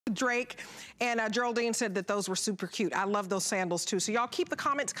Drake and Geraldine said that those were super cute. I love those sandals too. So y'all keep the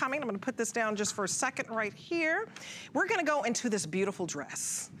comments coming. I'm gonna put this down just for a second right here. We're gonna go into this beautiful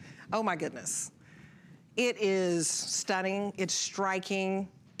dress. Oh my goodness. It is stunning, it's striking.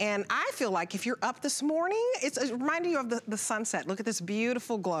 And I feel like if you're up this morning, it's reminding you of the sunset. Look at this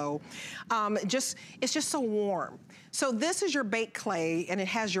beautiful glow. It's just so warm. So this is your baked clay, and it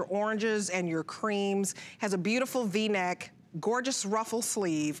has your oranges and your creams, has a beautiful V-neck, gorgeous ruffle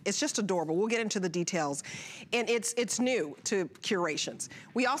sleeve. It's just adorable. We'll get into the details. And it's new to Curations.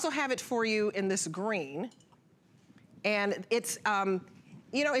 We also have it for you in this green. And it's,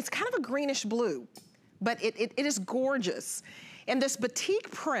 you know, it's kind of a greenish blue, but it is gorgeous. And this batik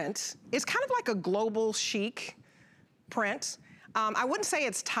print is kind of like a global chic print. I wouldn't say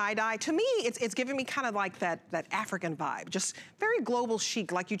it's tie-dye. To me, it's giving me kind of like that African vibe, just very global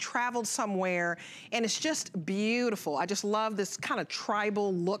chic, like you traveled somewhere, and it's just beautiful. I just love this kind of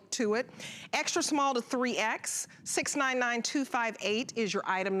tribal look to it. Extra small to 3X, 699258 is your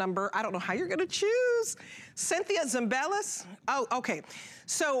item number. I don't know how you're gonna choose. Cynthia Zambellis, oh, okay.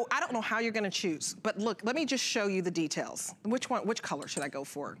 So I don't know how you're gonna choose, but look, let me just show you the details. Which color should I go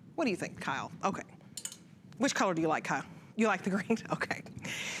for? What do you think, Kyle? Okay. Which color do you like, Kyle? You like the green? Okay.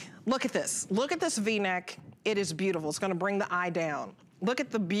 Look at this. Look at this V-neck. It is beautiful. It's gonna bring the eye down. Look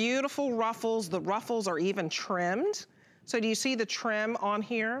at the beautiful ruffles. The ruffles are even trimmed. So do you see the trim on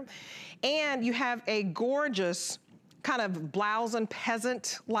here? And you have a gorgeous kind of blouse and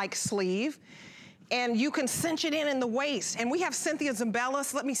peasant-like sleeve. And you can cinch it in the waist. And we have Cynthia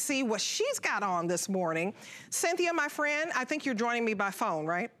Zambellis. Let me see what she's got on this morning. Cynthia, my friend, I think you're joining me by phone,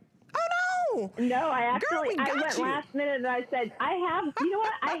 right? Oh, no. No, I went you. last minute and I said, you know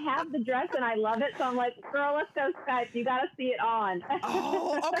what? I have the dress and I love it. So I'm like, girl, let's go Skype. You got to see it on.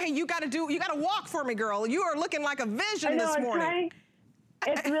 Oh, okay. You got to walk for me, girl. You are looking like a vision this morning.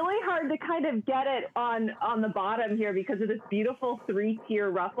 It's really hard to kind of get it on the bottom here because of this beautiful 3-tier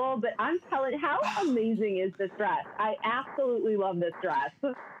ruffle. But I'm telling you, how amazing is this dress? I absolutely love this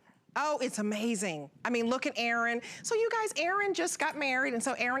dress. Oh, it's amazing. I mean, look at Erin. So you guys, Erin just got married. And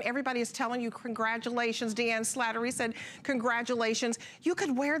so Erin, everybody is telling you congratulations. Deanne Slattery said congratulations. You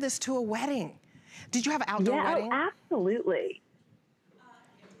could wear this to a wedding. Did you have an outdoor wedding? Oh, absolutely.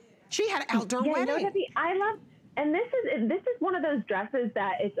 She had an outdoor wedding. No, Debbie, I love. And this is one of those dresses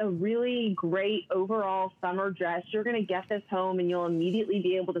that it's a really great overall summer dress. You're going to get this home and you'll immediately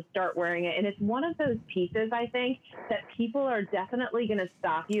be able to start wearing it. And it's one of those pieces, I think, that people are definitely going to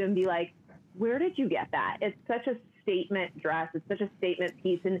stop you and be like, where did you get that? It's such a statement dress. It's such a statement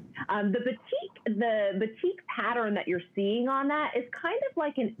piece. And the batik pattern that you're seeing on that is kind of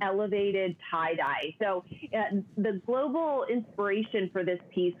like an elevated tie-dye. So the global inspiration for this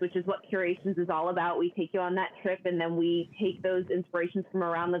piece, which is what Curations is all about, we take you on that trip and then we take those inspirations from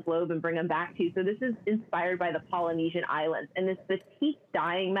around the globe and bring them back to you. So this is inspired by the Polynesian islands. And this batik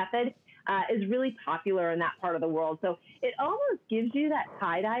dyeing method is really popular in that part of the world. So it almost gives you that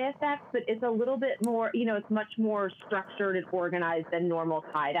tie-dye effect, but it's a little bit more, you know, it's much more structured and organized than normal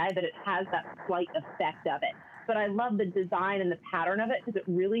tie-dye, but it has that slight effect of it. But I love the design and the pattern of it because it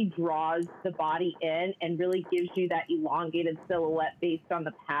really draws the body in and really gives you that elongated silhouette based on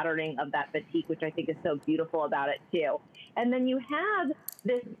the patterning of that batik, which I think is so beautiful about it too. And then you have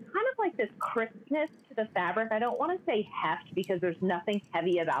this kind of like this crispness to the fabric. I don't want to say heft because there's nothing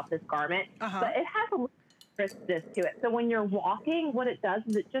heavy about this garment, but it has a little crispness to it. So when you're walking, what it does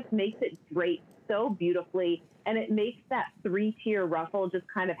is it just makes it drape so beautifully, and it makes that 3-tier ruffle just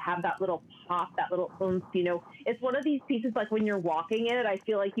kind of have that little pop, that little oomph, you know. It's one of these pieces, like when you're walking in it, I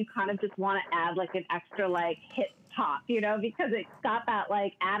feel like you kind of just want to add like an extra like hip pop, you know, because it's got that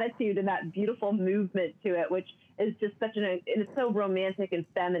like attitude and that beautiful movement to it, which is just such it's so romantic and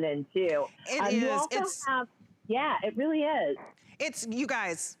feminine too. It is. You also have, yeah, it really is. It's, you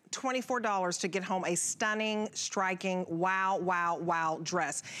guys, $24 to get home a stunning, striking, wow, wow, wow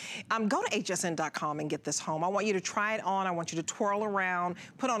dress. Go to hsn.com and get this home. I want you to try it on. I want you to twirl around,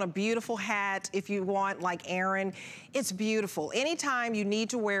 put on a beautiful hat if you want, like Erin. It's beautiful. Anytime you need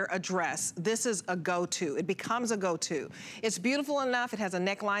to wear a dress, this is a go-to. It becomes a go-to. It's beautiful enough. It has a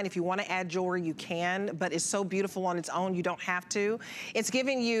neckline. If you want to add jewelry, you can, but it's so beautiful on its own, you don't have to. It's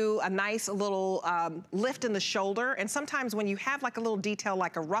giving you a nice little lift in the shoulder, and sometimes when you have like a little detail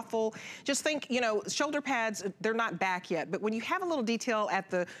like a ruffle, just think, you know, shoulder pads, they're not back yet, but when you have a little detail at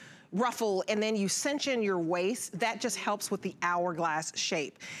the ruffle and then you cinch in your waist, that just helps with the hourglass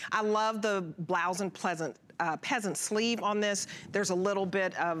shape. I love the blouse and peasant sleeve on this. There's a little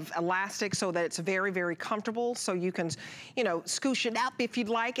bit of elastic so that it's very, very comfortable. So you can, you know, scoosh it up if you'd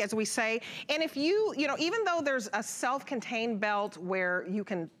like, as we say. And if you, you know, even though there's a self-contained belt where you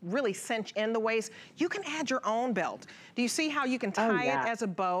can really cinch in the waist, you can add your own belt. Do you see how you can tie it as a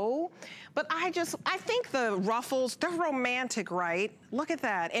bow? But I think the ruffles, they're romantic, right? Look at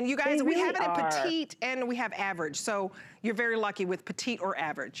that. And you guys, we have it at petite and we have average. So you're very lucky with petite or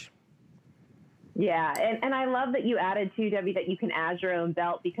average. Yeah, and I love that you added too, Debbie, that you can add your own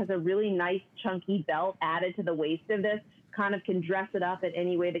belt, because a really nice chunky belt added to the waist of this kind of can dress it up in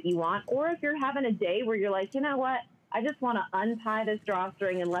any way that you want. Or if you're having a day where you're like, you know what, I just want to untie this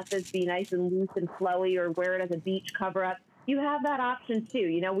drawstring and let this be nice and loose and flowy, or wear it as a beach cover up, you have that option too.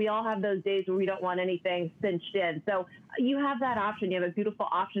 You know, we all have those days where we don't want anything cinched in. So you have that option. You have a beautiful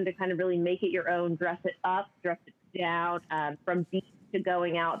option to kind of really make it your own, dress it up, dress it down, from beach to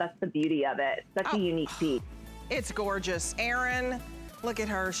going out. That's the beauty of it. It's such a unique piece. It's gorgeous. Erin, look at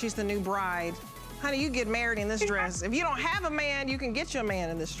her. She's the new bride. Honey, you get married in this dress. If you don't have a man, you can get your man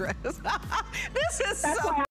in this dress. This is so